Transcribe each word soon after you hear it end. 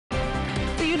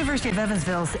University of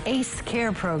Evansville's ACE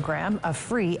Care program, a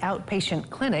free outpatient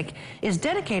clinic, is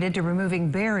dedicated to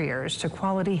removing barriers to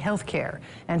quality health care.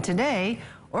 And today,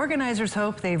 organizers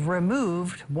hope they've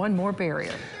removed one more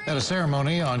barrier. At a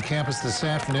ceremony on campus this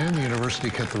afternoon, the university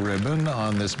cut the ribbon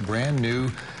on this brand new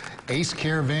ACE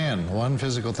Care van. One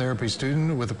physical therapy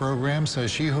student with the program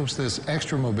says she hopes this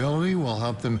extra mobility will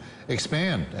help them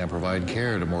expand and provide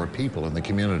care to more people in the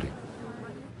community.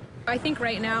 I think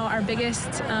right now our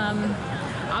biggest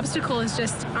obstacle is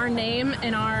just our name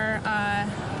and our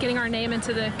getting our name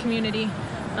into the community.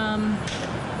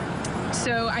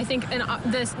 So I think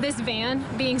this van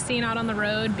being seen out on the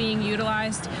road, being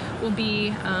utilized, will be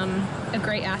a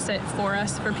great asset for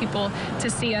us, for people to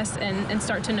see us and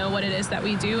start to know what it is that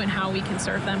we do and how we can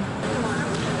serve them.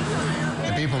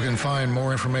 And people can find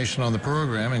more information on the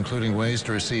program, including ways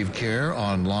to receive care,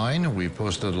 online. We've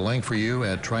posted a link for you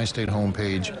at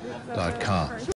tristatehomepage.com.